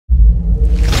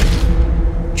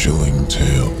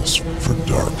Tales for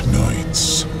Dark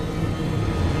Nights.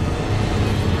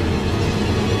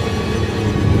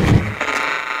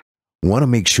 Want to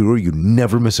make sure you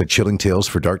never miss a Chilling Tales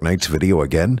for Dark Nights video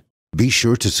again? Be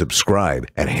sure to subscribe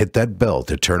and hit that bell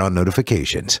to turn on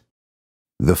notifications.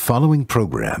 The following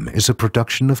program is a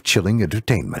production of Chilling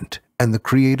Entertainment and the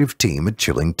creative team at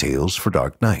Chilling Tales for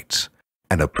Dark Nights,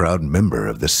 and a proud member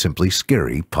of the Simply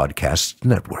Scary Podcast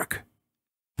Network.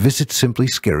 Visit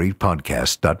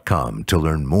simplyscarypodcast.com to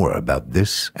learn more about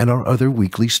this and our other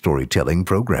weekly storytelling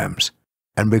programs,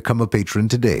 and become a patron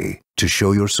today to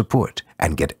show your support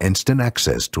and get instant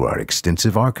access to our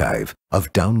extensive archive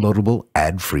of downloadable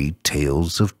ad-free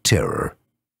tales of terror.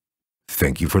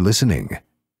 Thank you for listening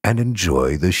and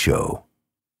enjoy the show.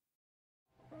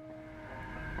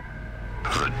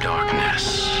 The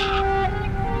darkness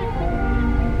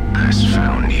has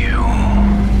found you.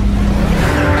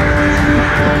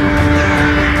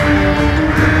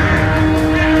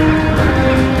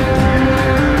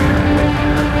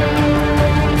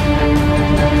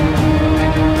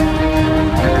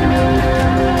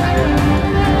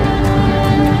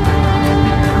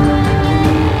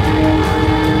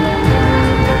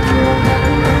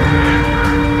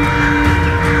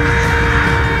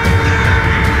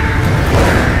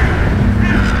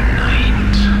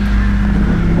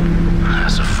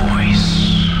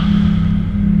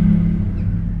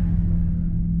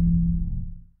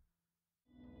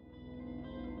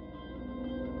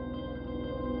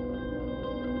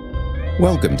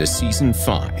 Welcome to Season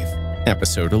 5,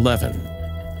 Episode 11.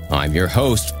 I'm your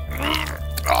host,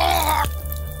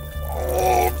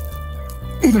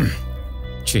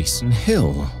 Jason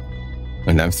Hill,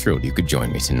 and I'm thrilled you could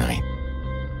join me tonight.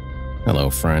 Hello,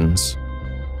 friends.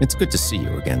 It's good to see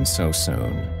you again so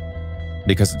soon,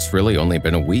 because it's really only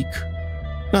been a week.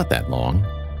 Not that long,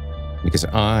 because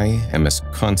I am as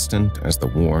constant as the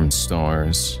warm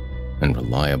stars and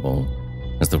reliable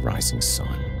as the rising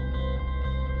sun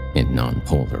in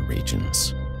non-polar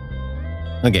regions.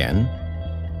 Again,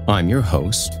 I'm your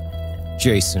host,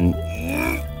 Jason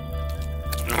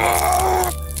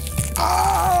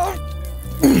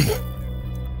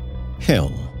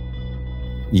Hill,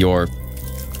 your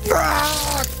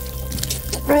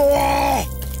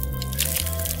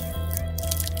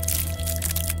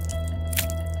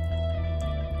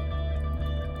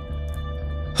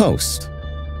host.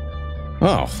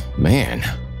 Oh, man.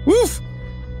 Woof!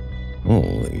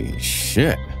 Holy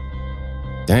shit.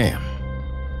 Damn.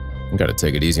 I gotta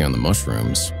take it easy on the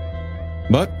mushrooms.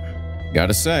 But,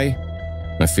 gotta say,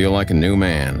 I feel like a new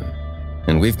man.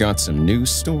 And we've got some new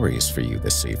stories for you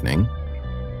this evening.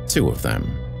 2 of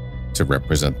them, to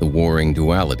represent the warring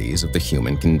dualities of the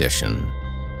human condition.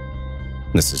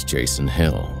 This is Jason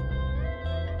Hill.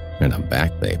 And I'm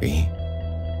back, baby.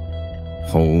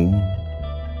 Home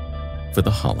for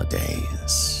the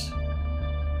holidays.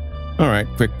 Alright,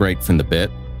 quick break from the bit.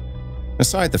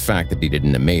 Aside the fact that he did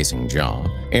an amazing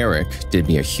job, Eric did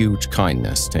me a huge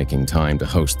kindness taking time to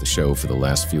host the show for the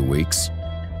last few weeks.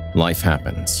 Life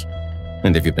happens.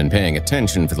 And if you've been paying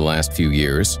attention for the last few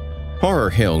years,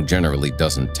 Horror Hill generally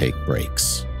doesn't take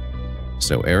breaks.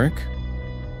 So Eric,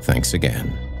 thanks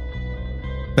again.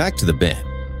 Back to the bit.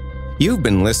 You've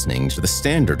been listening to the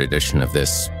standard edition of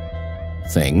this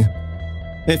thing.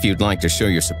 If you'd like to show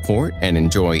your support and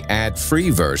enjoy ad-free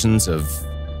versions of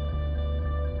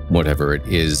whatever it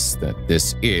is that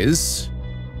this is,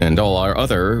 and all our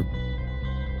other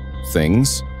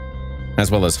things,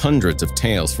 as well as hundreds of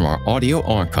tales from our audio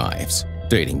archives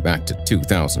dating back to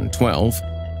 2012,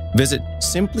 visit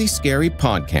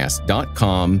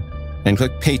simplyscarypodcast.com and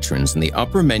click Patrons in the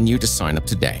upper menu to sign up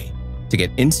today to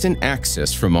get instant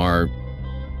access from our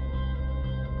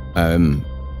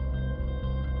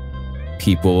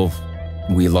people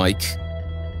we like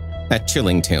at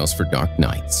Chilling Tales for Dark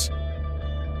Nights.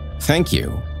 Thank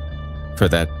you for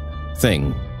that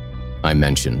thing I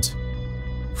mentioned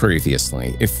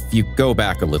previously. If you go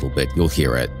back a little bit, you'll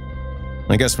hear it.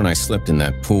 I guess when I slipped in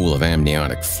that pool of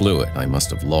amniotic fluid, I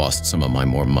must have lost some of my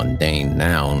more mundane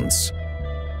nouns.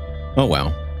 Oh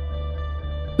well.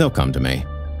 They'll come to me.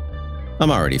 I'm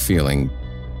already feeling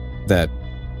that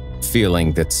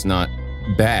feeling that's not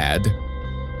bad,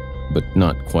 but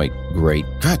not quite great.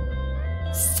 God,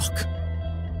 fuck.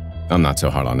 I'm not so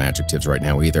hot on adjectives right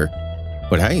now either.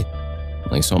 But hey,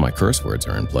 at least all my curse words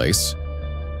are in place.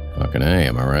 Fucking A,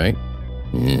 am I right?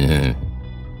 Yeah.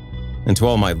 And to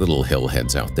all my little hill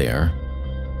heads out there,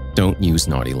 don't use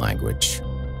naughty language.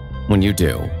 When you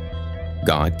do,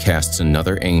 God casts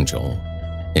another angel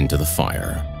into the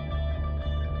fire.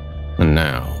 And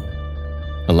now,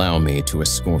 allow me to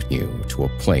escort you to a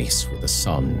place where the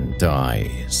sun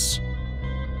dies,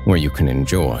 where you can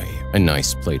enjoy a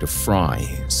nice plate of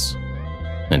fries.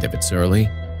 And if it's early,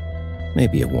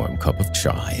 maybe a warm cup of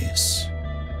chais.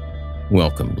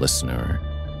 Welcome, listener,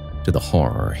 to the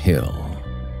Horror Hill.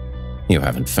 You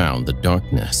haven't found the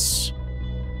darkness.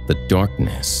 The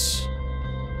darkness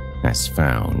has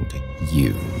found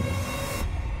you.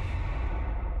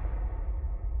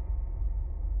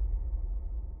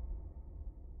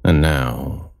 And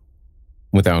now,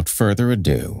 without further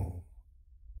ado,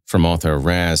 from author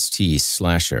Raz T.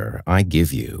 Slasher, I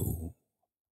give you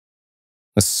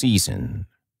A Season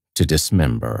to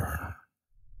Dismember.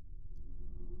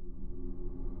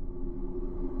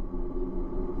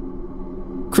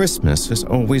 Christmas has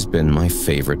always been my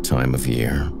favorite time of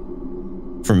year.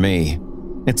 For me,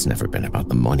 it's never been about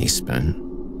the money spent.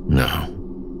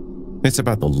 No. It's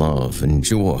about the love and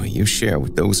joy you share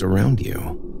with those around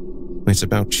you. It's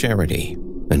about charity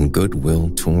and goodwill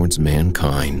towards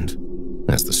mankind,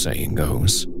 as the saying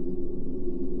goes.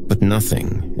 But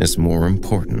nothing is more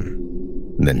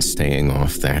important than staying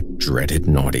off that dreaded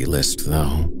naughty list,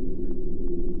 though.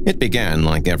 It began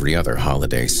like every other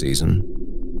holiday season.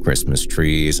 Christmas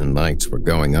trees and lights were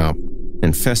going up,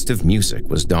 and festive music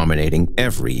was dominating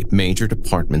every major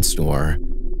department store.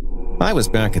 I was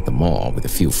back at the mall with a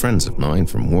few friends of mine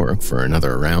from work for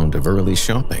another round of early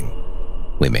shopping.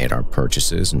 We made our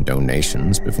purchases and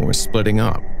donations before splitting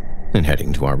up and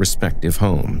heading to our respective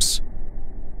homes.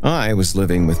 I was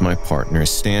living with my partner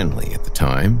Stanley at the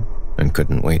time and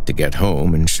couldn't wait to get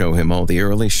home and show him all the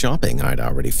early shopping I'd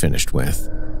already finished with.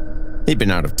 He'd been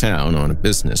out of town on a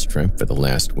business trip for the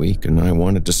last week, and I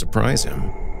wanted to surprise him.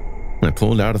 I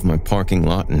pulled out of my parking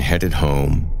lot and headed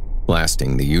home,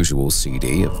 blasting the usual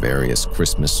CD of various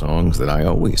Christmas songs that I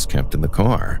always kept in the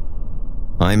car.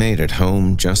 I made it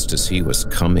home just as he was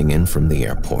coming in from the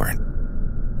airport.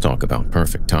 Talk about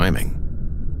perfect timing.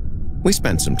 We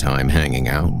spent some time hanging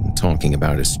out and talking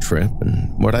about his trip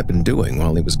and what I'd been doing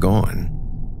while he was gone.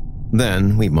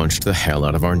 Then we munched the hell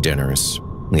out of our dinners,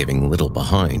 leaving little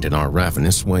behind in our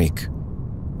ravenous wake.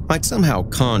 I'd somehow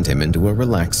conned him into a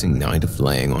relaxing night of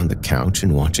laying on the couch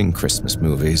and watching Christmas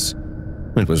movies.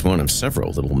 It was one of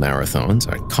several little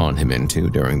marathons I'd con him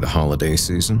into during the holiday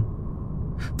season.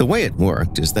 The way it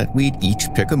worked is that we'd each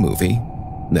pick a movie,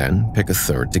 then pick a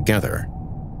third together.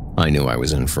 I knew I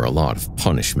was in for a lot of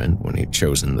punishment when he'd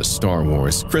chosen the Star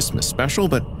Wars Christmas special,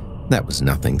 but that was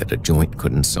nothing that a joint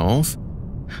couldn't solve.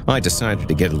 I decided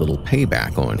to get a little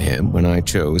payback on him when I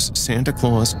chose Santa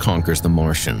Claus Conquers the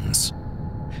Martians.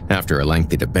 After a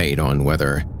lengthy debate on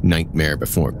whether Nightmare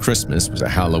Before Christmas was a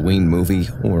Halloween movie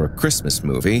or a Christmas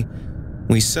movie,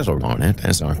 we settled on it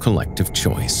as our collective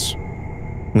choice.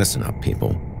 Listen up,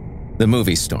 people. The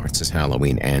movie starts as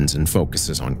Halloween ends and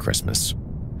focuses on Christmas.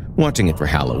 Watching it for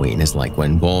Halloween is like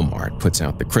when Walmart puts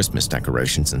out the Christmas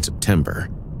decorations in September.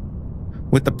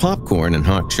 With the popcorn and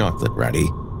hot chocolate ready,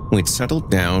 we'd settled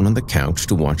down on the couch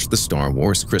to watch the Star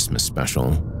Wars Christmas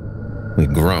special. We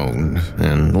groaned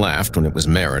and laughed when it was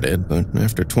merited, but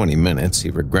after 20 minutes,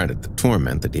 he regretted the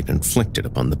torment that he'd inflicted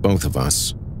upon the both of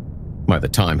us. By the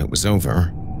time it was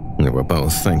over, we were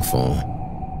both thankful.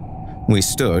 We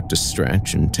stood to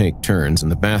stretch and take turns in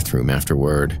the bathroom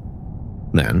afterward.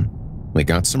 Then, we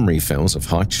got some refills of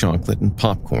hot chocolate and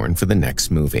popcorn for the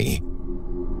next movie.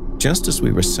 Just as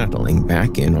we were settling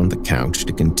back in on the couch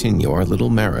to continue our little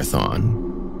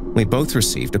marathon, we both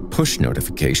received a push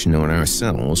notification on our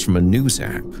cells from a news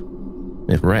app.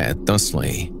 It read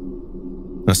thusly: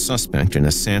 "A suspect in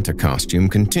a Santa costume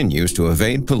continues to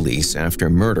evade police after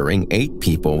murdering 8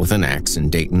 people with an axe in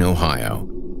Dayton, Ohio.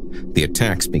 The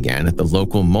attacks began at the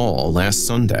local mall last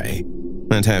Sunday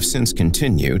and have since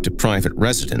continued to private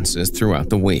residences throughout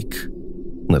the week.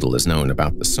 Little is known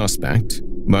about the suspect,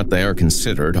 but they are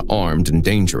considered armed and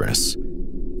dangerous.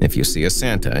 If you see a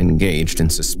Santa engaged in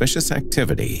suspicious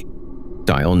activity,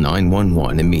 dial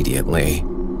 911 immediately."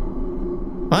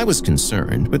 I was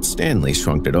concerned, but Stanley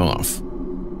shrugged it off.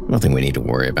 "Nothing we need to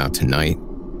worry about tonight.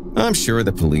 I'm sure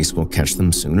the police will catch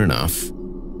them soon enough."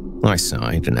 I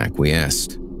sighed and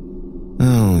acquiesced.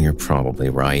 "Oh, you're probably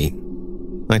right.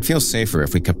 I'd feel safer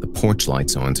if we kept the porch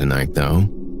lights on tonight, though."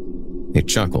 He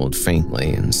chuckled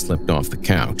faintly and slipped off the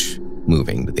couch,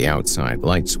 moving to the outside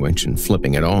light switch and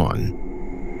flipping it on.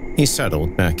 He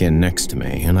settled back in next to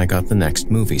me, and I got the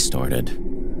next movie started.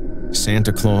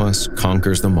 Santa Claus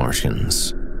Conquers the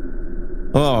Martians.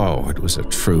 Oh, it was a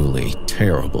truly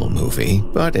terrible movie,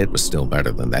 but it was still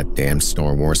better than that damn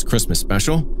Star Wars Christmas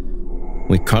special.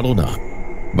 We cuddled up,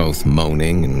 both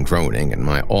moaning and groaning in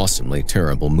my awesomely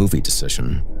terrible movie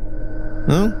decision.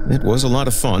 Well, it was a lot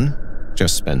of fun,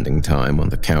 just spending time on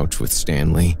the couch with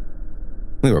Stanley.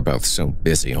 We were both so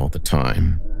busy all the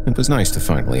time, It was nice to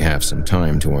finally have some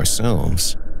time to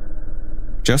ourselves.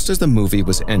 Just as the movie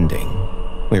was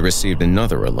ending, we received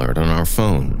another alert on our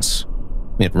phones.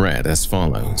 It read as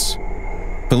follows.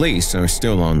 Police are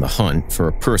still on the hunt for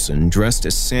a person dressed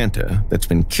as Santa that's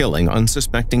been killing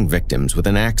unsuspecting victims with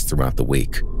an axe throughout the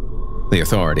week. The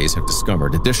authorities have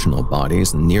discovered additional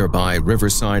bodies in nearby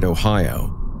Riverside, Ohio,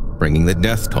 bringing the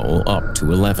death toll up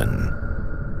to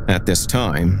 11. At this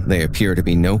time, they appear to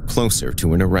be no closer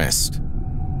to an arrest.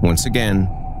 Once again,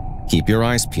 keep your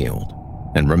eyes peeled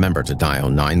and remember to dial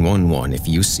 911 if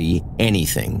you see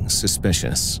anything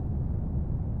suspicious.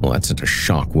 Well, that sent a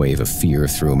shockwave of fear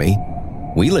through me.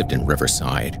 We lived in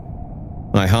Riverside.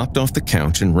 I hopped off the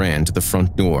couch and ran to the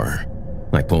front door.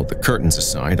 I pulled the curtains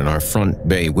aside on our front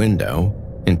bay window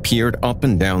and peered up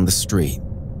and down the street.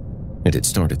 It had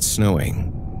started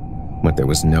snowing, but there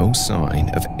was no sign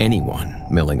of anyone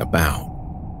milling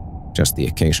about, just the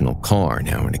occasional car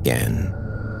now and again.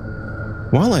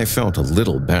 While I felt a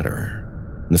little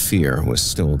better, the fear was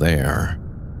still there.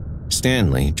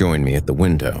 Stanley joined me at the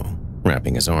window,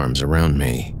 wrapping his arms around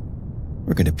me.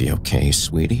 "We're gonna be okay,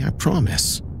 sweetie, I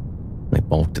promise." I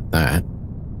balked at that.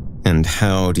 "And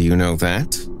how do you know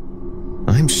that?"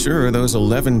 "I'm sure those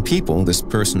 11 people this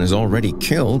person has already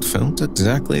killed felt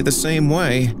exactly the same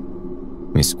way."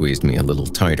 He squeezed me a little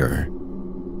tighter.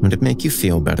 "Would it make you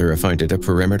feel better if I did a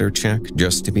perimeter check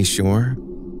just to be sure?"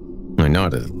 I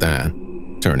nodded at that,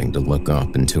 turning to look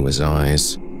up into his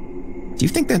eyes. "Do you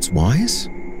think that's wise?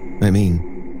 I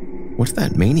mean, what if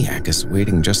that maniac is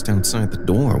waiting just outside the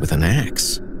door with an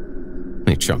axe?"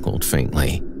 He chuckled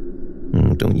faintly.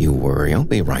 "Oh, don't you worry, I'll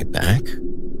be right back."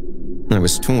 I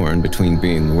was torn between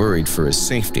being worried for his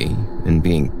safety and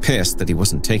being pissed that he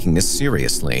wasn't taking this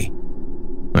seriously.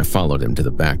 I followed him to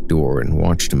the back door and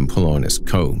watched him pull on his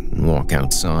coat and walk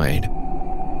outside.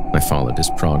 I followed his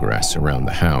progress around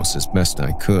the house as best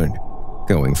I could,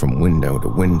 going from window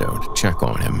to check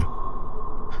on him.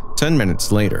 10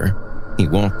 minutes later, he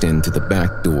walked into the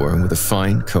back door with a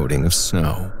fine coating of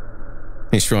snow.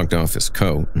 He shrugged off his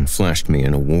coat and flashed me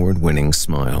an award-winning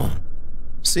smile.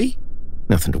 "See?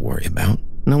 Nothing to worry about.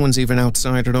 No one's even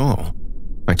outside at all."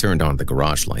 I turned on the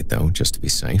garage light, though, just to be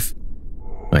safe.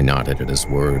 I nodded at his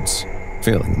words,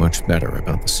 feeling much better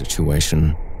about the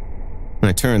situation.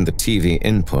 I turned the TV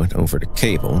input over to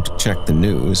cable to check the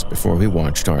news before we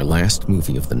watched our last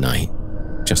movie of the night,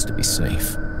 just to be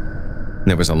safe.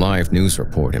 There was a live news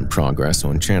report in progress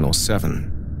on Channel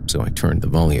 7, so I turned the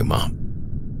volume up.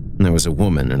 There was a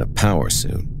woman in a power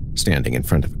suit standing in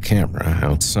front of a camera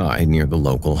outside near the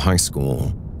local high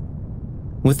school.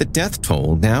 "With the death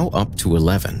toll now up to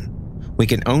 11, we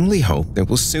can only hope there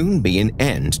will soon be an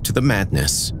end to the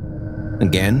madness.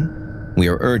 Again, we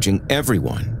are urging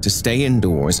everyone to stay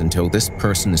indoors until this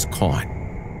person is caught.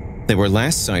 They were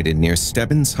last sighted near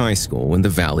Stebbins High School in the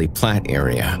Valley Platte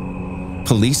area.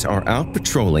 Police are out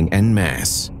patrolling en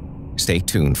masse. Stay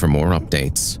tuned for more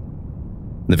updates."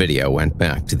 The video went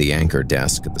back to the anchor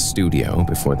desk at the studio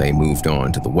before they moved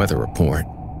on to the weather report.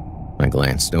 I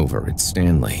glanced over at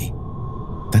Stanley.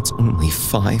 "That's only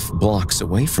 5 blocks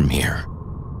away from here."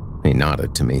 He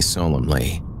nodded to me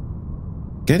solemnly.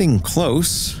 "Getting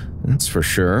close, that's for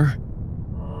sure.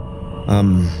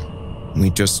 We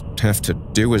just have to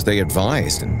do as they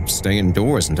advised and stay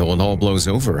indoors until it all blows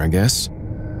over, I guess."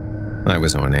 I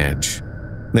was on edge.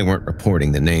 They weren't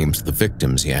reporting the names of the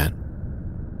victims yet.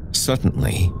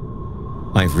 Suddenly,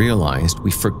 I realized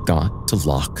we forgot to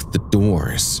lock the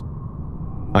doors.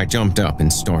 I jumped up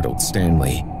and startled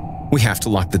Stanley. "We have to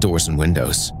lock the doors and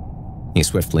windows." He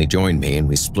swiftly joined me and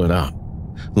we split up,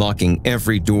 locking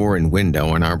every door and window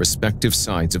on our respective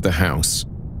sides of the house.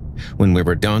 When we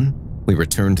were done, we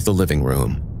returned to the living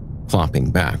room,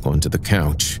 plopping back onto the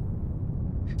couch.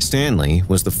 Stanley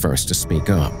was the first to speak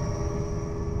up.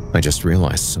 I just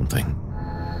realized something.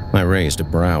 I raised a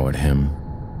brow at him.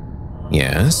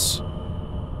 "Yes?"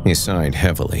 He sighed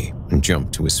heavily and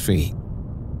jumped to his feet.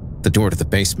 "The door to the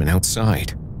basement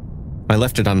outside. I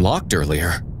left it unlocked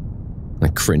earlier." I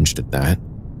cringed at that.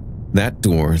 That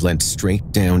door led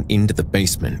straight down into the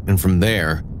basement, and from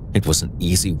there, it was an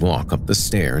easy walk up the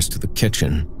stairs to the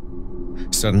kitchen.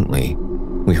 Suddenly,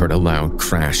 we heard a loud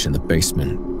crash in the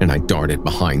basement, and I darted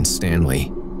behind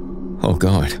Stanley. "Oh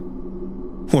God,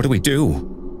 what do we do?"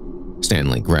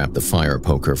 Stanley grabbed the fire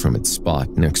poker from its spot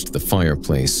next to the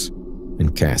fireplace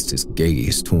and cast his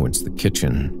gaze towards the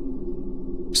kitchen.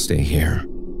 "Stay here.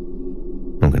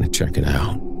 I'm gonna check it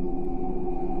out."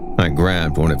 I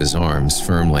grabbed one of his arms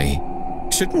firmly.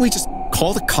 "Shouldn't we just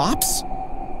call the cops?"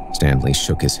 Stanley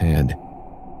shook his head.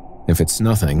 "If it's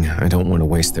nothing, I don't want to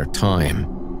waste their time.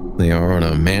 They are on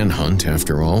a manhunt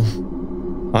after all."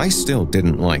 I still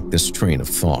didn't like this train of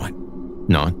thought.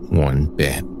 Not one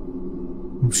bit.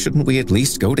 Shouldn't we at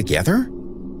least go together?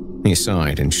 He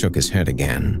sighed and shook his head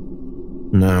again.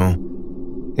 No.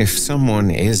 If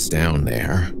someone is down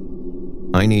there,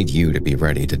 I need you to be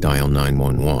ready to dial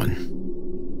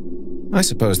 911. I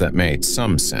suppose that made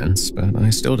some sense, but I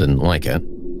still didn't like it.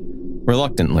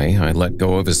 Reluctantly, I let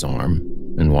go of his arm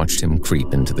and watched him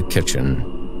creep into the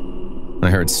kitchen. I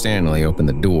heard Stanley open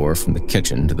the door from the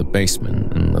kitchen to the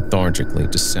basement and lethargically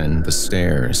descend the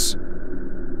stairs.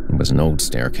 It was an old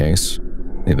staircase.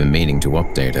 They'd been meaning to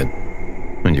update it,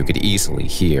 and you could easily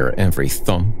hear every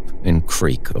thump and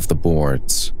creak of the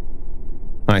boards.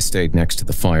 I stayed next to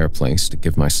the fireplace to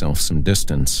give myself some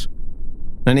distance.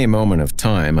 Any moment of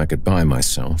time I could buy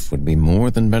myself would be more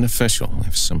than beneficial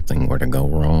if something were to go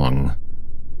wrong.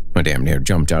 I damn near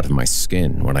jumped out of my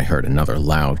skin when I heard another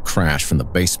loud crash from the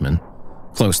basement,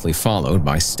 closely followed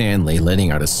by Stanley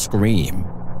letting out a scream.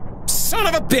 "Son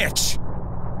of a bitch!"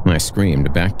 I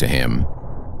screamed back to him.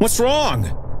 "What's wrong?"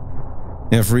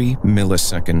 Every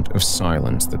millisecond of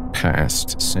silence that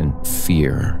passed sent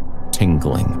fear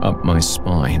tingling up my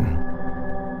spine.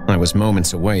 I was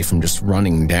moments away from just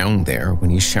running down there when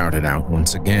he shouted out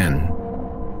once again.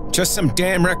 "Just some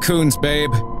damn raccoons,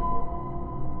 babe."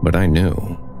 But I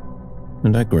knew,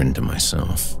 and I grinned to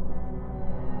myself.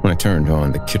 I turned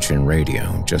on the kitchen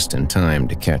radio just in time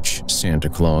to catch Santa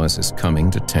Claus is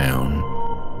Coming to Town.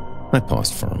 I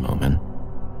paused for a moment,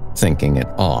 thinking it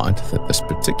odd that this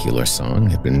particular song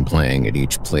had been playing at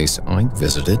each place I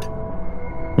visited.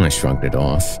 I shrugged it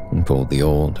off and pulled the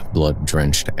old,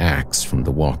 blood-drenched axe from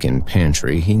the walk-in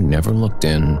pantry he never looked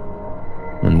in.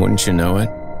 And wouldn't you know it,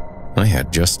 I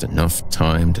had just enough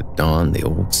time to don the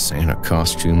old Santa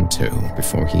costume too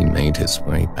before he made his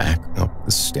way back up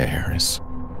the stairs.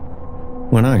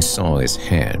 When I saw his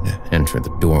head enter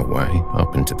the doorway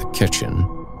up into the kitchen,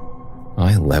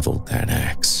 I leveled that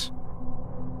axe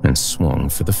and swung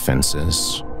for the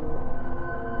fences.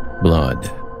 Blood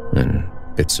and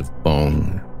bits of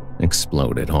bone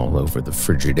exploded all over the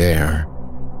Frigidaire.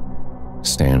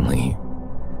 Stanley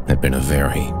had been a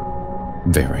very,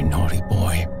 very naughty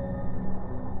boy.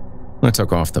 I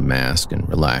took off the mask and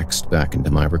relaxed back into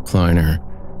my recliner,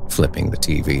 flipping the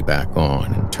TV back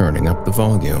on and turning up the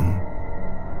volume.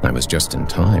 I was just in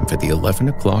time for the 11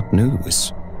 o'clock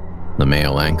news, the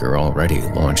male anchor already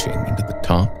launching into the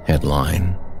top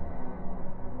headline.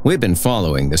 We've been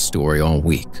following this story all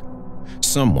week.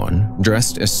 Someone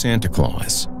dressed as Santa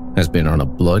Claus has been on a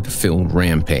blood-filled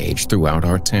rampage throughout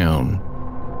our town.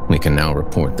 We can now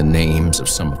report the names of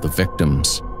some of the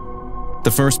victims.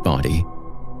 The first body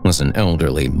was an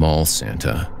elderly mall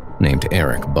Santa named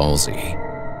Eric Balsey.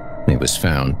 He was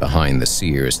found behind the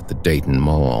Sears at the Dayton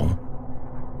Mall.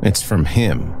 It's from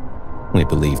him we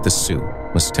believe the suit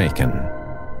was taken.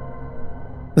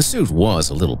 The suit was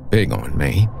a little big on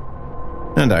me,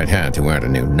 and I'd had to add a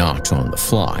new notch on the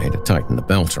fly to tighten the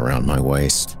belt around my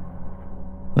waist.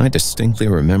 I distinctly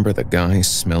remember the guy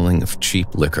smelling of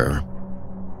cheap liquor.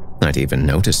 I'd even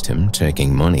noticed him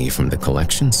taking money from the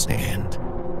collection stand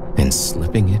and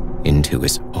slipping it into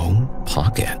his own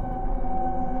pocket.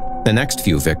 The next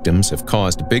few victims have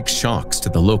caused big shocks to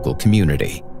the local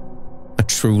community. A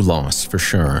true loss for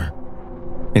sure.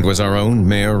 It was our own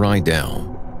Mayor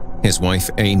Rydell, his wife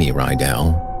Amy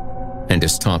Rydell, and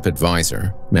his top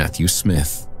advisor, Matthew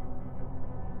Smith.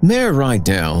 Mayor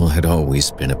Rydell had always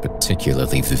been a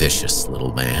particularly vicious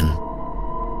little man.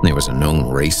 He was a known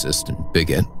racist and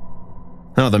bigot.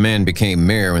 How the man became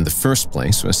mayor in the first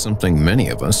place was something many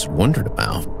of us wondered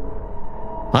about.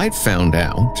 I'd found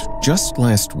out just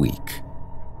last week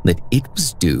that it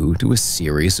was due to a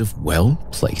series of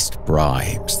well-placed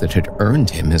bribes that had earned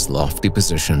him his lofty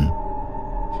position.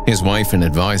 His wife and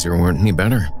advisor weren't any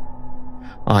better.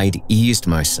 I'd eased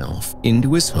myself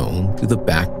into his home through the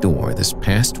back door this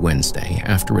past Wednesday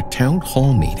after a town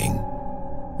hall meeting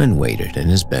and waited in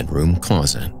his bedroom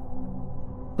closet.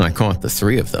 I caught the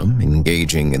three of them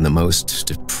engaging in the most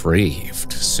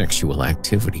depraved sexual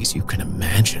activities you can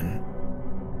imagine.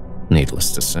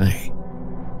 Needless to say,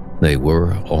 they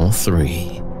were all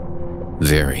three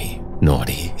very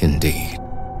naughty indeed.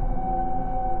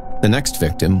 The next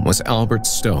victim was Albert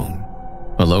Stone,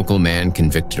 a local man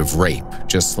convicted of rape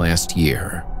just last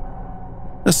year.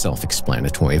 A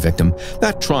self-explanatory victim,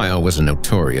 that trial was a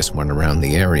notorious one around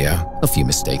the area. A few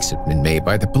mistakes had been made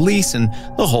by the police and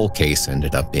the whole case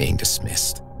ended up being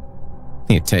dismissed.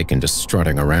 He had taken to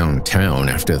strutting around town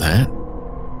after that,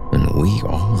 and we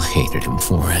all hated him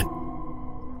for it.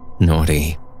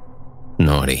 Naughty.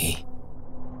 Naughty.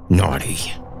 Naughty.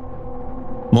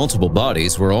 Multiple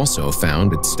bodies were also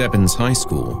found at Stebbins High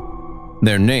School.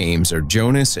 Their names are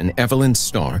Jonas and Evelyn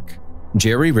Stark,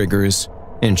 Jerry Riggers,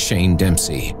 and Shane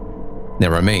Dempsey.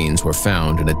 Their remains were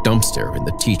found in a dumpster in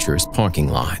the teacher's parking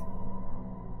lot.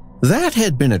 That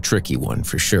had been a tricky one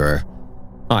for sure.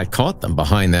 I caught them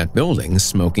behind that building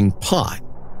smoking pot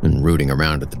and rooting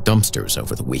around at the dumpsters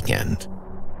over the weekend.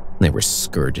 They were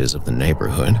scourges of the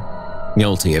neighborhood,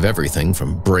 guilty of everything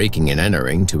from breaking and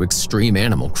entering to extreme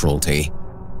animal cruelty.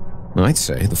 I'd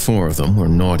say the four of them were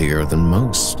naughtier than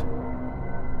most.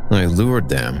 I lured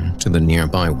them to the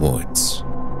nearby woods,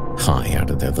 high out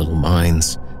of their little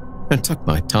minds, and took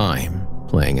my time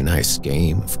playing a nice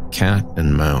game of cat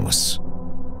and mouse.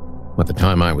 By the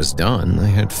time I was done, I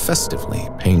had festively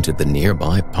painted the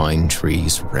nearby pine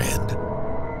trees red.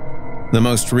 The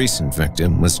most recent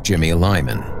victim was Jimmy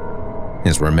Lyman.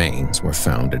 His remains were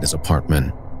found at his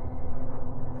apartment.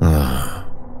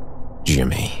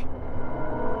 Jimmy.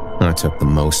 I took the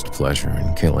most pleasure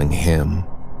in killing him.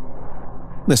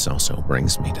 This also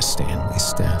brings me to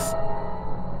Stanley's death.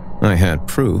 I had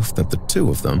proof that the two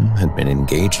of them had been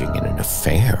engaging in an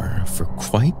affair for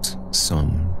quite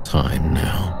some time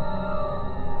now.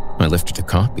 I lifted a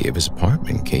copy of his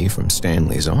apartment key from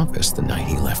Stanley's office the night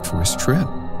he left for his trip.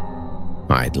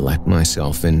 I'd let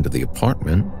myself into the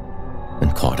apartment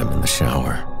and caught him in the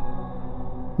shower.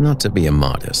 Not to be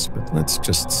immodest, but let's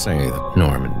just say that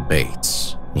Norman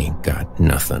Bates ain't got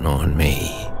nothing on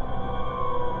me.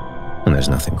 And there's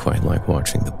nothing quite like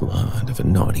watching the blood of a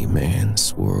naughty man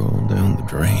swirl down the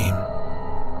drain.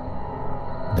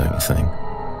 Don't you think?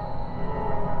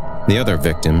 The other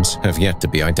victims have yet to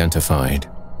be identified.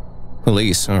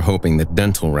 Police are hoping that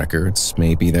dental records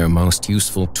may be their most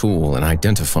useful tool in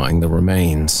identifying the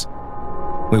remains.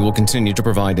 We will continue to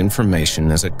provide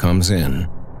information as it comes in.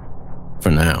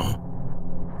 For now,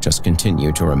 just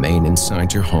continue to remain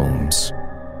inside your homes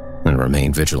and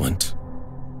remain vigilant.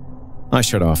 I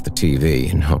shut off the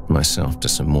TV and helped myself to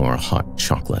some more hot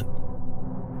chocolate.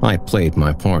 I played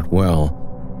my part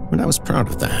well, but I was proud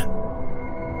of that.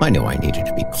 I knew I needed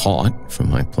to be caught for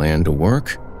my plan to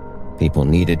work. People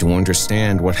needed to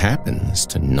understand what happens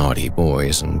to naughty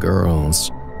boys and girls.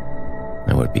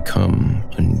 I would become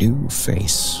a new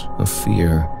face of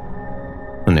fear,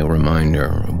 a new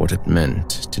reminder of what it meant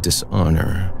to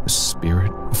dishonor the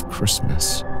spirit of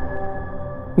Christmas.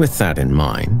 With that in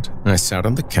mind, I sat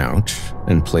on the couch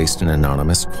and placed an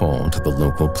anonymous call to the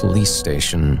local police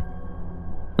station.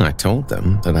 I told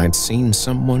them that I'd seen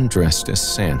someone dressed as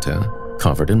Santa,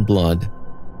 covered in blood,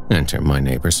 enter my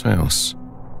neighbor's house.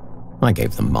 I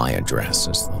gave them my address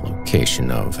as the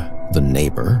location of the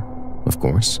neighbor, of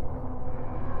course.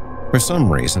 For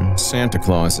some reason, Santa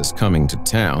Claus is Coming to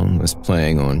Town was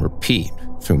playing on repeat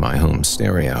through my home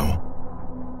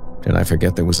stereo. Did I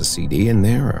forget there was a CD in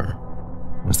there, or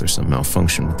was there some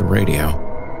malfunction with the radio?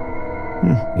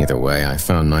 Either way, I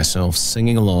found myself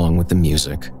singing along with the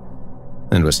music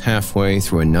and was halfway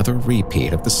through another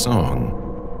repeat of the song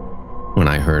when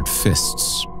I heard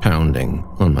fists pounding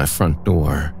on my front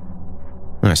door.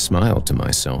 I smiled to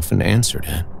myself and answered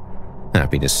it,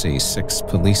 happy to see 6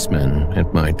 policemen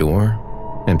at my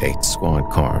door and 8 squad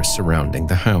cars surrounding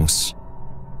the house.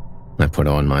 I put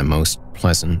on my most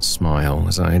pleasant smile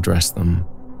as I addressed them.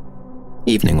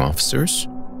 "Evening, officers.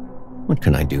 What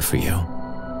can I do for you?"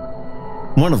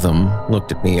 One of them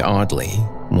looked at me oddly,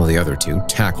 while the other 2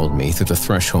 tackled me through the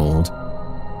threshold.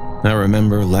 I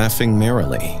remember laughing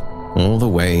merrily all the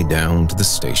way down to the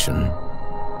station.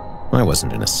 I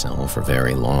wasn't in a cell for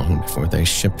very long before they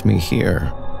shipped me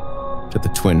here, to the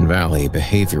Twin Valley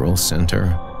Behavioral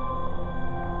Center.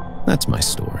 That's my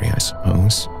story, I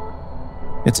suppose.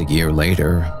 It's a year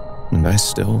later, and I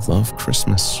still love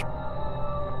Christmas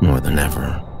more than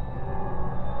ever.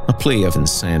 A plea of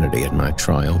insanity at my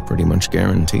trial pretty much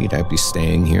guaranteed I'd be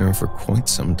staying here for quite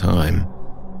some time.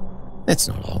 It's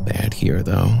not all bad here,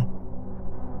 though.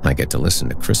 I get to listen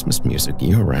to Christmas music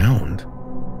year-round,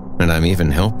 and I'm even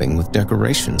helping with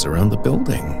decorations around the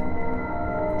building.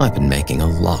 I've been making a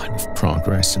lot of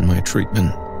progress in my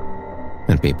treatment,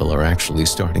 and people are actually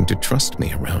starting to trust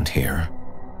me around here.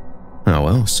 How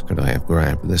else could I have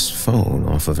grabbed this phone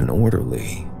off of an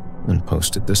orderly and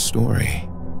posted this story?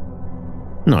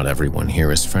 Not everyone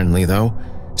here is friendly, though.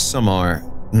 Some are,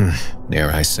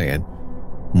 dare I say it,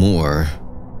 more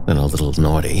than a little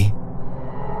naughty.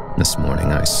 This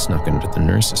morning I snuck into the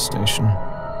nurse's station.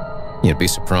 You'd be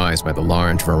surprised by the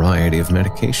large variety of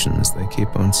medications they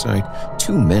keep on site.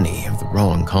 Too many of the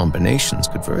wrong combinations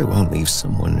could very well leave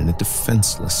someone in a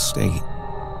defenseless state.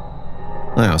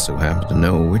 I also happen to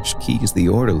know which keys the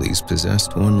orderlies possess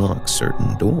to unlock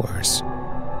certain doors.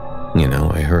 You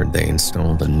know, I heard they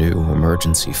installed a new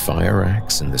emergency fire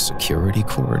axe in the security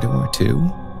corridor, too.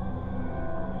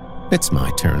 It's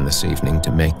my turn this evening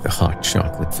to make the hot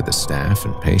chocolate for the staff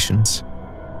and patients.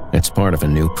 It's part of a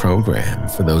new program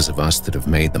for those of us that have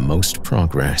made the most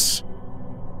progress.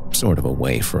 Sort of a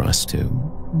way for us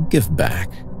to give back,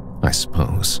 I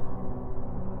suppose.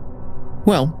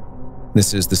 Well,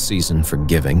 this is the season for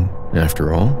giving,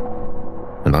 after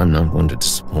all, and I'm not one to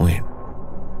disappoint.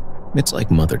 It's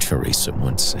like Mother Teresa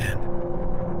once said,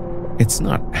 it's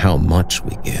not how much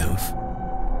we give,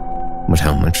 but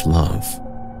how much love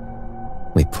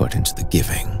we put into the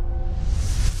giving.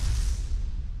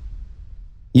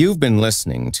 You've been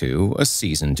listening to A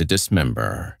Season to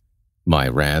Dismember by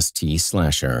Raz T.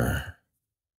 Slasher.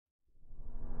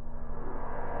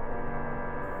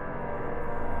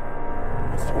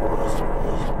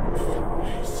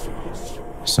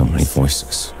 So many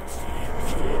voices.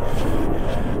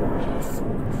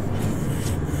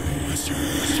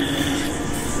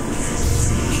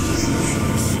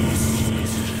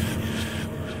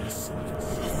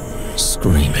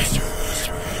 Screaming.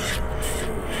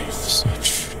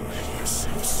 Such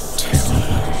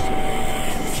terrible,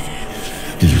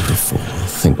 beautiful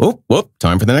thing. Oh, whoop,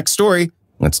 time for the next story.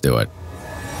 Let's do it.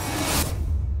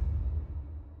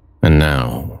 And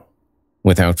now,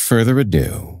 without further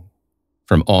ado,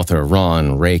 from author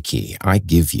Riekki, I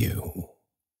give you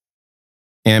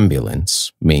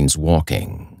Ambulance Means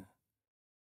Walking.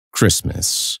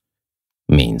 Christmas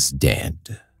Means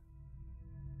Dead.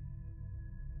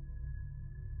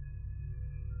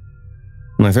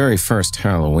 My very first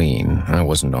Halloween, I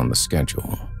wasn't on the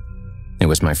schedule. It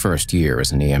was my first year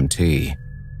as an EMT.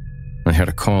 I had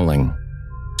a calling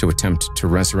to attempt to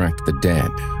resurrect the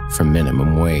dead for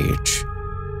minimum wage.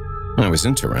 I was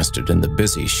interested in the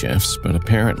busy shifts, but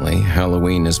apparently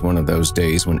Halloween is one of those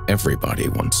days when everybody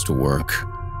wants to work.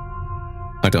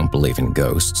 I don't believe in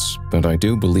ghosts, but I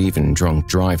do believe in drunk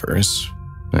drivers.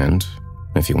 And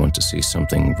if you want to see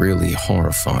something really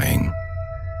horrifying,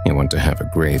 you want to have a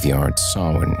graveyard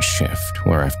Samhain shift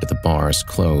where after the bars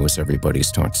close, everybody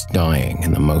starts dying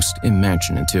in the most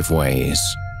imaginative ways.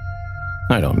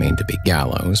 I don't mean to be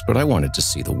gallows, but I wanted to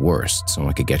see the worst so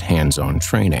I could get hands-on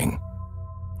training.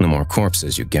 The more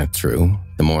corpses you get through,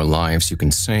 the more lives you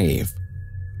can save.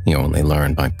 You only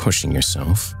learn by pushing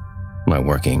yourself, by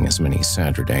working as many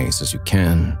Saturdays as you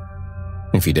can.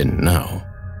 If you didn't know,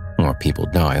 more people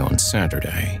die on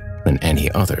Saturday than any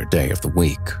other day of the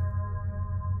week.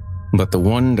 But the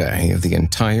one day of the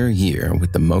entire year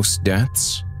with the most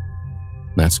deaths,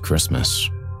 that's Christmas.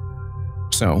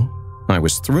 So, I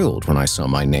was thrilled when I saw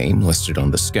my name listed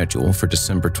on the schedule for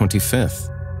December 25th.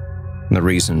 The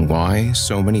reason why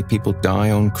so many people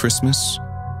die on Christmas?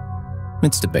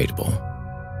 It's debatable.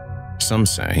 Some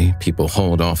say people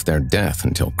hold off their death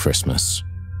until Christmas.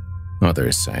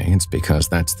 Others say it's because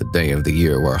that's the day of the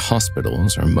year where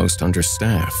hospitals are most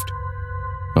understaffed.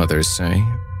 Others say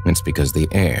it's because the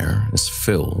air is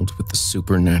filled with the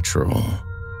supernatural.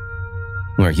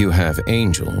 Where you have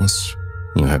angels,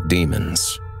 you have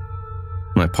demons.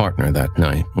 My partner that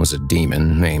night was a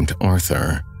demon named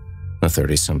Arthur, a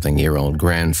 30-something-year-old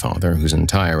grandfather whose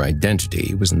entire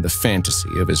identity was in the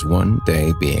fantasy of his one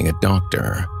day being a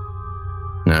doctor.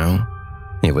 Now,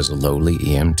 he was a lowly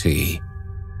EMT.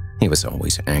 He was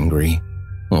always angry,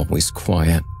 always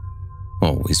quiet,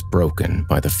 always broken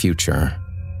by the future.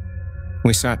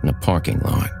 We sat in a parking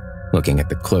lot, looking at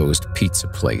the closed pizza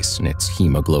place and its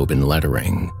hemoglobin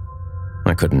lettering.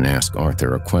 I couldn't ask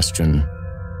Arthur a question.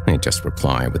 He'd just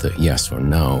reply with a yes or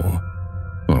no,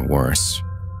 or worse,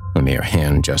 a mere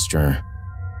hand gesture.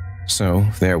 So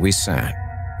there we sat,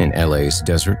 in LA's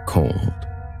desert cold,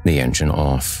 the engine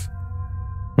off.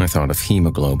 I thought of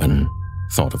hemoglobin,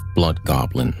 thought of blood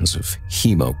goblins, of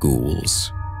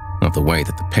hemoghouls, of the way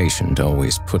that the patient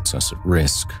always puts us at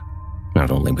risk, not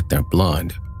only with their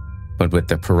blood, but with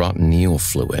their peritoneal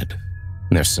fluid,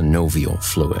 their synovial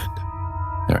fluid,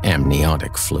 their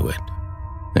amniotic fluid,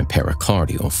 their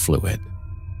pericardial fluid,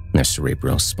 their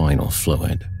cerebrospinal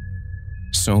fluid.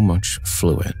 So much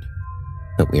fluid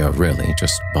that we are really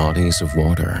just bodies of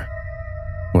water.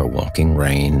 We're walking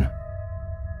rain.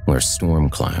 We're storm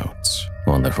clouds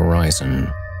on the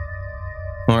horizon.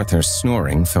 Arthur's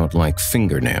snoring felt like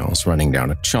fingernails running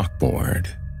down a chalkboard.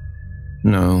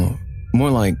 No, more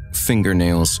like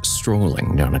fingernails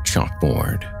strolling down a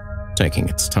chalkboard, taking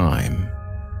its time,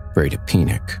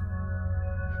 bradypenic.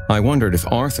 I wondered if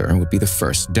Arthur would be the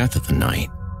first death of the night.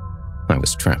 I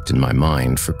was trapped in my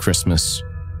mind for Christmas,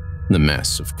 the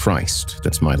mess of Christ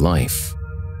that's my life.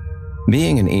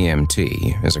 Being an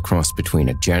EMT is a cross between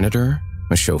a janitor,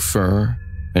 a chauffeur,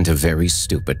 and a very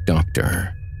stupid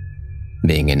doctor.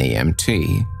 Being an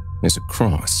EMT is a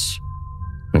cross.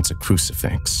 It's a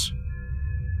crucifix.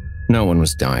 No one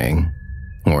was dying.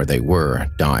 Or they were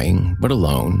dying, but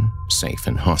alone, safe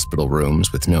in hospital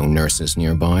rooms with no nurses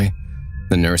nearby.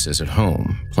 The nurses at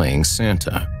home, playing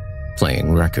Santa,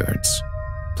 playing records,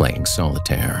 playing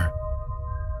solitaire.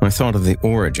 I thought of the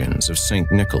origins of St.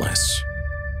 Nicholas.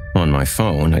 On my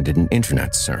phone, I did an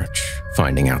internet search,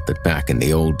 finding out that back in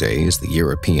the old days, the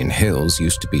European hills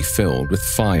used to be filled with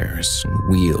fires and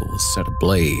wheels set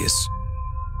ablaze.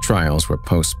 Trials were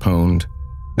postponed.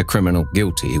 The criminal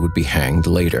guilty would be hanged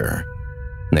later.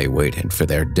 They waited for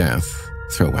their death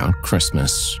throughout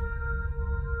Christmas.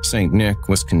 St. Nick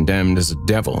was condemned as a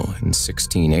devil in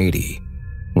 1680,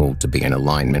 ruled to be in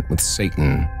alignment with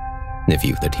Satan, the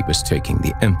view that he was taking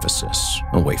the emphasis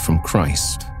away from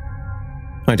Christ.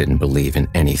 I didn't believe in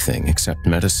anything except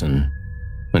medicine,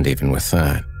 and even with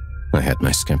that, I had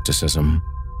my skepticism.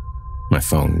 My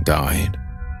phone died,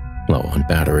 low on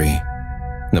battery.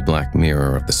 The black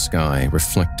mirror of the sky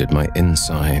reflected my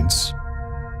insides.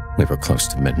 We were close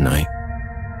to midnight.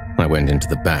 I went into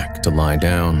the back to lie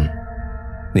down.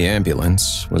 The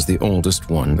ambulance was the oldest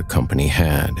one the company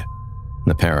had.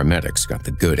 The paramedics got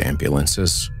the good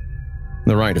ambulances.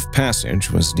 The rite of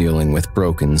passage was dealing with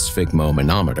broken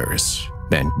sphygmomanometers,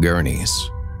 bent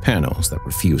gurneys, panels that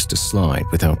refused to slide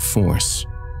without force.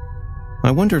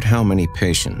 I wondered how many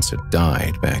patients had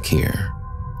died back here.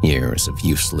 Years of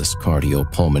useless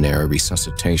cardiopulmonary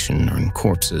resuscitation on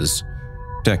corpses,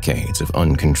 decades of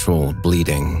uncontrolled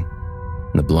bleeding.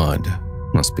 The blood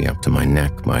must be up to my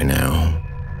neck by now.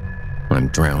 I'm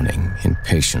drowning in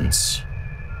patience.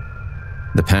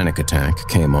 The panic attack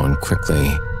came on quickly.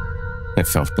 It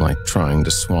felt like trying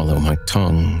to swallow my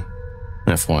tongue.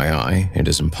 FYI, it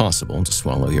is impossible to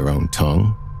swallow your own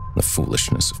tongue. The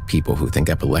foolishness of people who think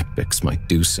epileptics might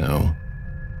do so.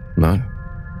 But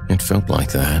it felt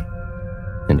like that.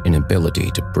 An inability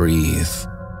to breathe.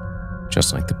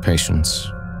 Just like the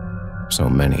patients. So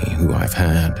many who I've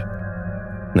had.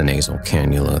 The nasal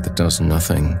cannula that does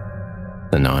nothing.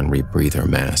 The non-rebreather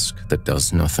mask that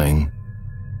does nothing.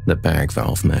 The bag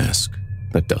valve mask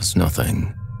that does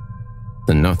nothing.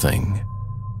 The nothing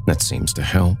that seems to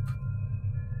help.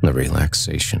 The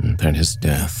relaxation that is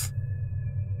death.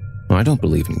 I don't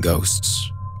believe in ghosts,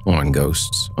 on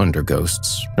ghosts, under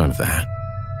ghosts, none of that.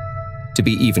 To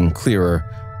be even clearer,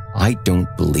 I don't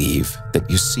believe that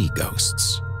you see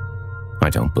ghosts. I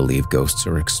don't believe ghosts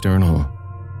are external.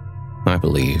 I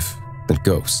believe that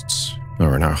ghosts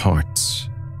are in our hearts.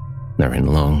 They're in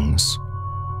lungs.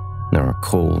 There are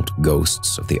cold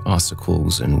ghosts of the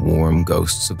ossicles and warm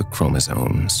ghosts of the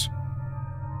chromosomes.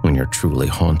 When you're truly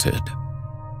haunted,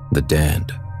 the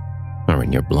dead are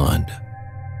in your blood.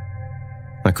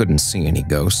 I couldn't see any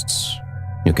ghosts.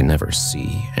 You can never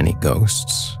see any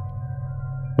ghosts.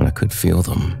 But I could feel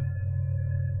them.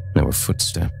 There were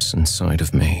footsteps inside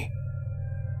of me,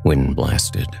 wind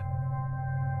blasted.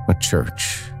 A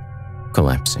church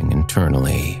collapsing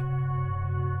internally.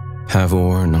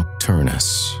 Pavor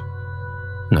nocturnus.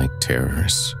 Night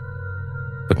terrors,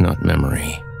 but not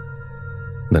memory.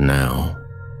 The now.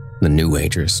 The New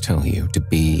Agers tell you to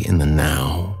be in the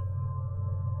now.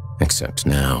 Except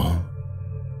now.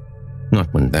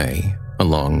 Not when they, a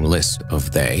long list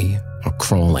of they, are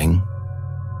crawling.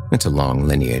 It's a long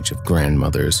lineage of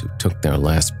grandmothers who took their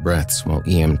last breaths while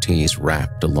EMTs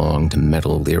rapped along to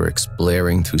metal lyrics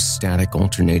blaring through static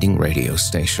alternating radio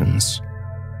stations.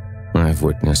 I've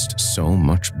witnessed so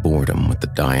much boredom with the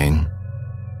dying.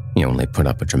 You only put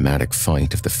up a dramatic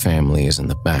fight if the family is in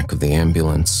the back of the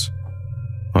ambulance.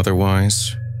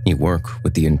 Otherwise, you work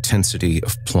with the intensity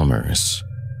of plumbers.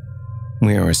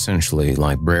 We are essentially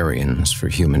librarians for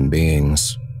human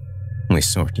beings. We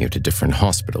sort you to different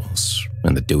hospitals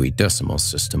and the Dewey Decimal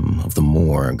System of the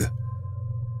morgue.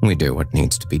 We do what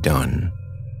needs to be done,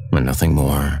 and nothing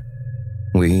more.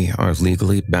 We are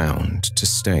legally bound to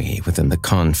stay within the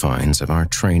confines of our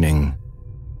training.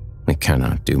 We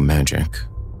cannot do magic.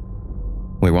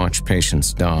 We watch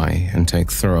patients die and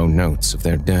take thorough notes of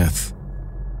their death.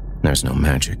 There's no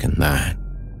magic in that.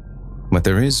 But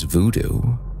there is voodoo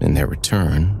in their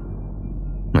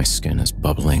return. My skin is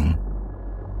bubbling.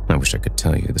 I wish I could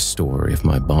tell you the story of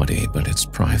my body, but it's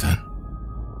private.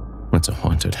 It's a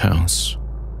haunted house.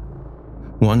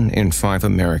 1 in 5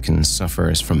 Americans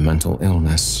suffers from mental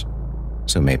illness,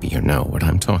 so maybe you know what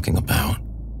I'm talking about.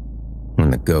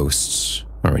 When the ghosts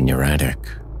are in your attic.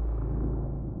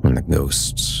 When the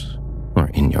ghosts are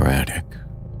in your attic.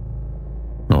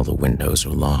 All the windows are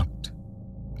locked.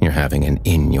 You're having an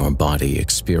in-your-body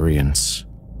experience.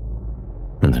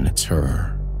 And then it's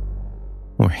her.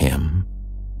 Or him.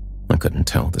 I couldn't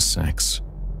tell the sex.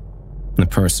 The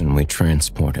person we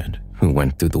transported who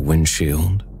went through the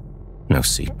windshield. No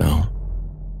seatbelt.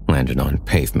 landed on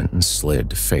pavement and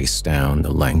slid face down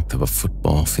the length of a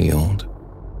football field.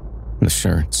 The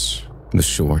shirts, the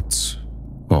shorts,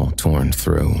 all torn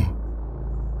through.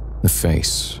 The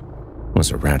face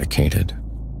was eradicated.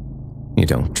 You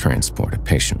don't transport a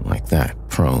patient like that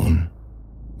prone.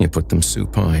 You put them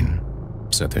supine,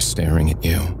 so they're staring at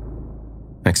you.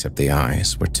 Except the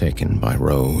eyes were taken by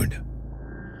road.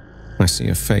 I see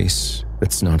a face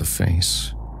that's not a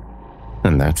face.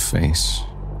 And that face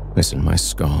is in my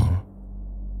skull.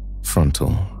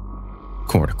 Frontal,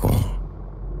 cortical,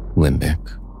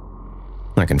 limbic.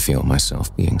 I can feel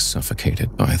myself being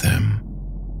suffocated by them.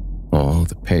 All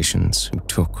the patients who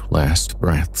took last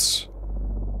breaths.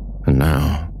 And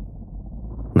now,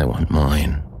 they want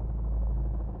mine.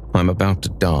 I'm about to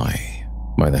die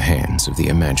by the hands of the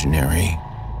imaginary.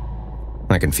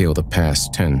 I can feel the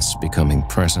past tense becoming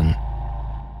present.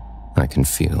 I can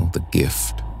feel the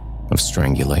gift of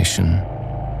strangulation.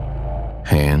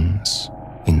 Hands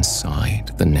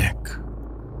inside the neck.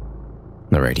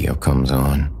 The radio comes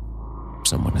on.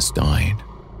 Someone has died.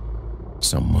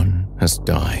 Someone has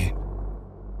died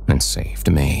and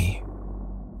saved me.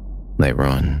 They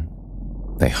run.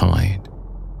 They hide.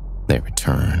 They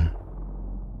return.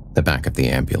 The back of the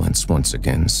ambulance once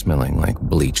again smelling like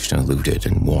bleach diluted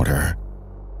in water.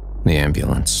 The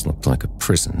ambulance looked like a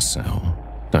prison cell,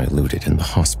 diluted in the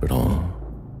hospital.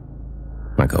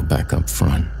 I go back up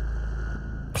front,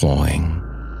 clawing,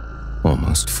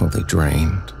 almost fully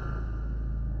drained.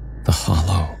 The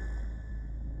hollow,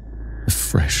 the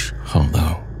fresh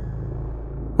hollow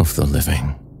of the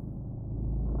living.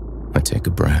 I take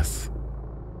a breath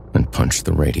and punch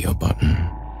the radio button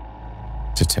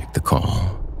to take the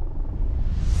call.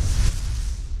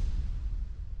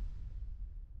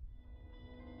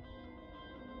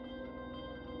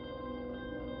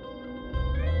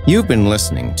 You've been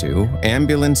listening to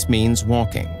Ambulance Means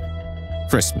Walking.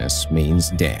 Christmas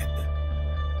Means Dead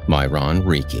by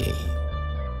Riekki.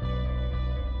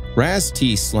 Raz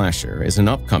T. Slasher is an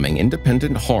upcoming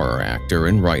independent horror actor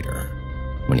and writer.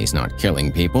 When he's not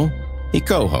killing people, he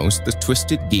co-hosts the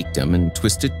Twisted Geekdom and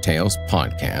Twisted Tales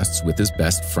podcasts with his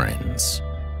best friends.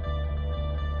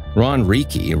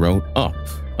 Riekki wrote Up,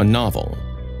 a novel,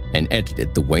 and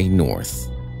edited The Way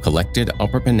North, collected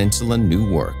Upper Peninsula New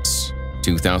Works,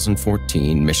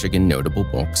 2014 Michigan Notable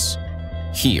Books,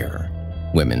 Here,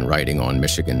 Women Writing on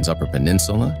Michigan's Upper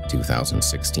Peninsula,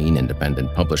 2016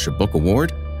 Independent Publisher Book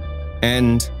Award,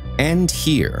 and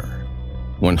Here,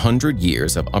 100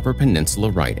 Years of Upper Peninsula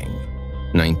Writing,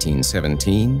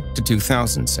 1917 to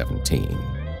 2017,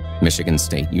 Michigan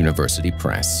State University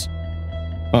Press.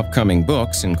 Upcoming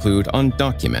books include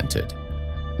Undocumented.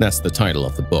 That's the title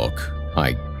of the book.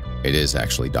 It is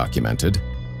actually documented.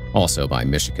 Also by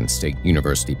Michigan State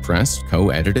University Press,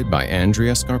 co-edited by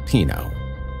Andrea Scarpino.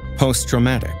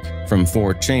 Post-Traumatic from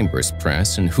Four Chambers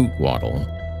Press and Hoot Waddle.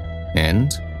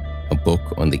 And a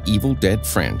book on the Evil Dead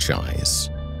franchise,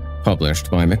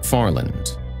 published by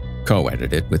McFarland,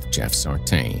 co-edited with Jeff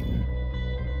Sartain.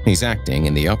 He's acting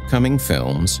in the upcoming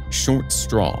films Short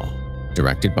Straw,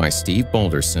 directed by Steve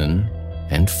Balderson,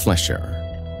 and Flesher,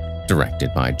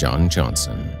 directed by John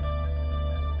Johnson.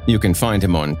 You can find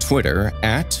him on Twitter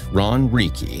at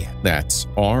Riekki. That's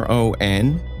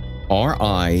RONRIEKKI.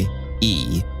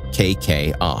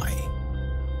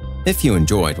 If you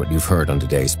enjoyed what you've heard on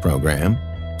today's program,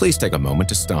 please take a moment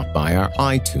to stop by our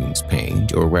iTunes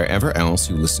page or wherever else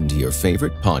you listen to your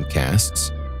favorite podcasts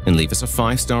and leave us a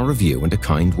 5-star review and a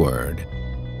kind word.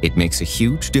 It makes a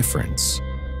huge difference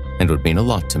and would mean a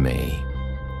lot to me.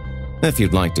 If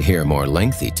you'd like to hear more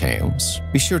lengthy tales,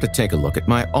 be sure to take a look at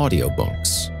my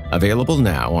audiobooks, available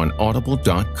now on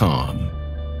audible.com.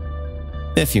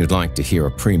 If you'd like to hear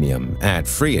a premium,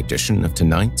 ad-free edition of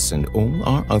tonight's and all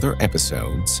our other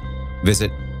episodes,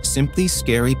 visit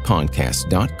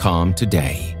simplyscarypodcast.com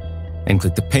today and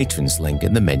click the Patrons link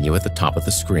in the menu at the top of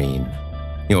the screen.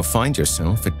 You'll find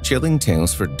yourself at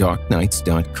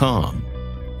chillingtalesfordarknights.com,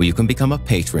 where you can become a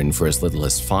patron for as little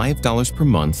as $5 per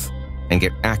month and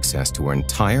get access to our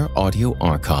entire audio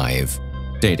archive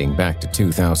dating back to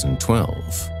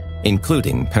 2012,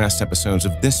 including past episodes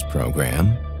of this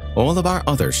program, all of our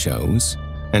other shows,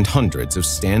 and hundreds of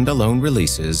standalone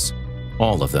releases,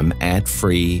 all of them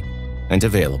ad-free and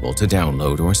available to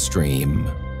download or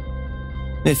stream.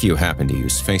 If you happen to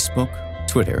use Facebook,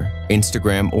 Twitter,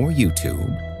 Instagram, or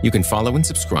YouTube, you can follow and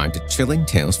subscribe to Chilling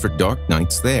Tales for Dark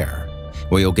Nights there,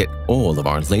 where you'll get all of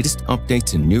our latest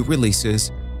updates and new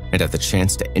releases and have the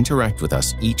chance to interact with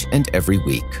us each and every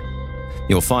week.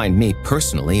 You'll find me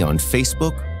personally on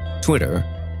Facebook, Twitter,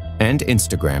 and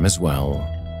Instagram as well.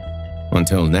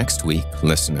 Until next week,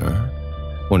 listener,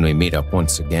 when we meet up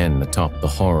once again atop the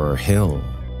horror hill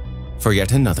for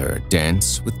yet another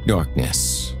Dance with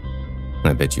Darkness.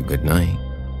 I bid you good night.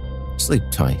 Sleep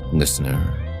tight, listener,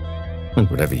 and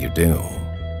whatever you do,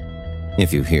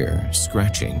 if you hear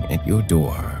scratching at your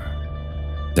door,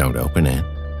 don't open it.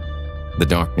 The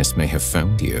darkness may have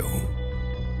found you,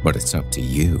 but it's up to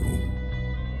you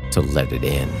to let it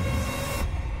in.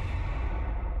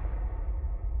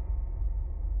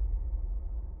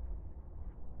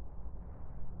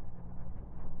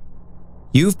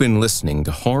 You've been listening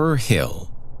to Horror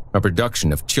Hill, a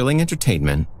production of Chilling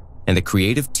Entertainment and the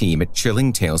creative team at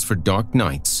Chilling Tales for Dark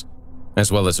Nights,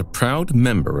 as well as a proud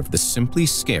member of the Simply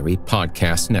Scary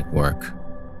Podcast Network.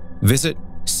 Visit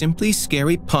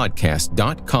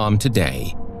simplyscarypodcast.com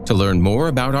today to learn more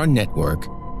about our network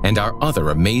and our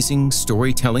other amazing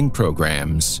storytelling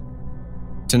programs.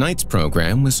 Tonight's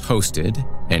program was hosted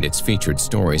and its featured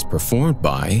stories performed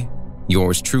by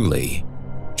yours truly,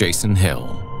 Jason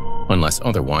Hill, unless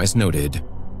otherwise noted.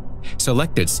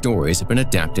 Selected stories have been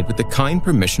adapted with the kind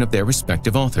permission of their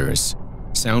respective authors.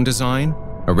 Sound design,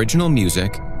 original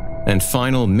music, and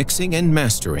final mixing and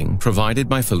mastering provided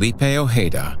by Felipe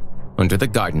Ojeda under the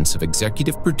guidance of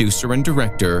executive producer and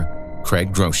director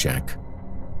Craig Groshek.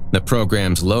 The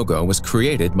program's logo was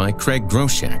created by Craig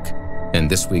Groshek, and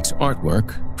this week's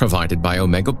artwork provided by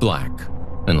Omega Black,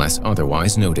 unless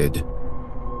otherwise noted.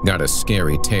 Got a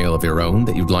scary tale of your own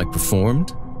that you'd like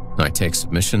performed? I take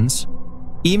submissions.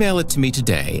 Email it to me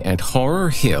today at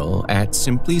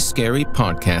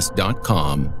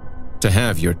horrorhill@simplyscarypodcast.com to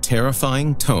have your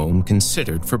terrifying tome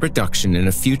considered for production in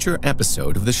a future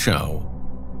episode of the show.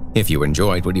 If you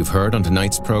enjoyed what you've heard on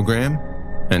tonight's program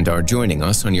and are joining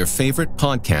us on your favorite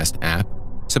podcast app,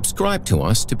 subscribe to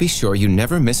us to be sure you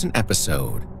never miss an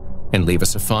episode, and leave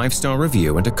us a 5-star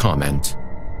review and a comment.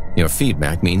 Your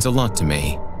feedback means a lot to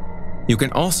me. You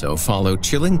can also follow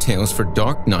Chilling Tales for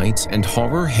Dark Nights and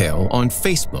Horror Hill on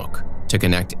Facebook to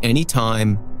connect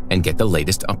anytime and get the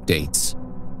latest updates.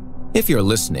 If you're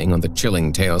listening on the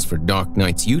Chilling Tales for Dark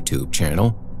Nights YouTube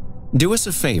channel, do us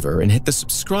a favor and hit the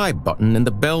subscribe button and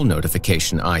the bell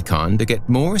notification icon to get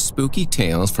more spooky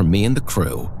tales from me and the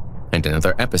crew, and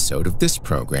another episode of this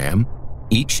program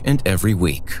each and every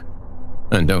week.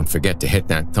 And don't forget to hit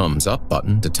that thumbs up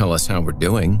button to tell us how we're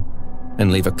doing, and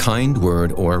leave a kind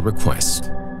word or a request.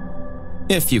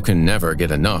 If you can never get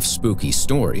enough spooky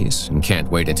stories and can't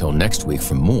wait until next week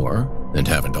for more, and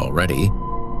haven't already,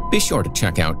 be sure to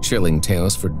check out Chilling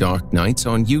Tales for Dark Nights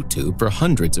on YouTube for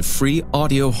hundreds of free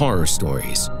audio horror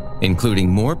stories, including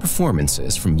more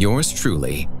performances from yours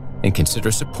truly, and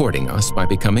consider supporting us by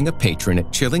becoming a patron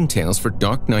at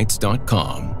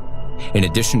chillingtalesfordarknights.com. In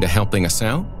addition to helping us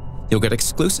out, you'll get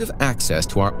exclusive access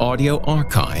to our audio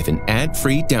archive and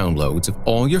ad-free downloads of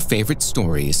all your favorite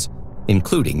stories,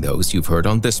 including those you've heard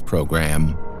on this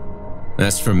program.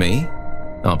 As for me,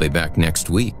 I'll be back next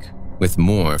week with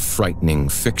more frightening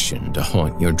fiction to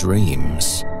haunt your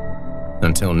dreams.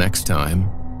 Until next time,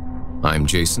 I'm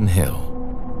Jason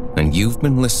Hill, and you've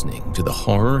been listening to the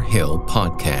Horror Hill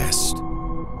Podcast.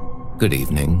 Good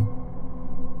evening,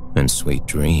 and sweet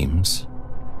dreams.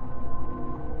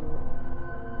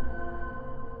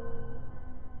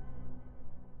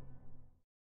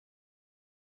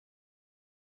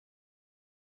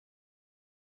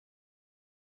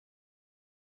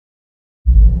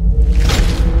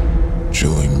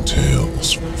 Chilling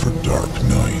Tales for Dark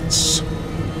Nights.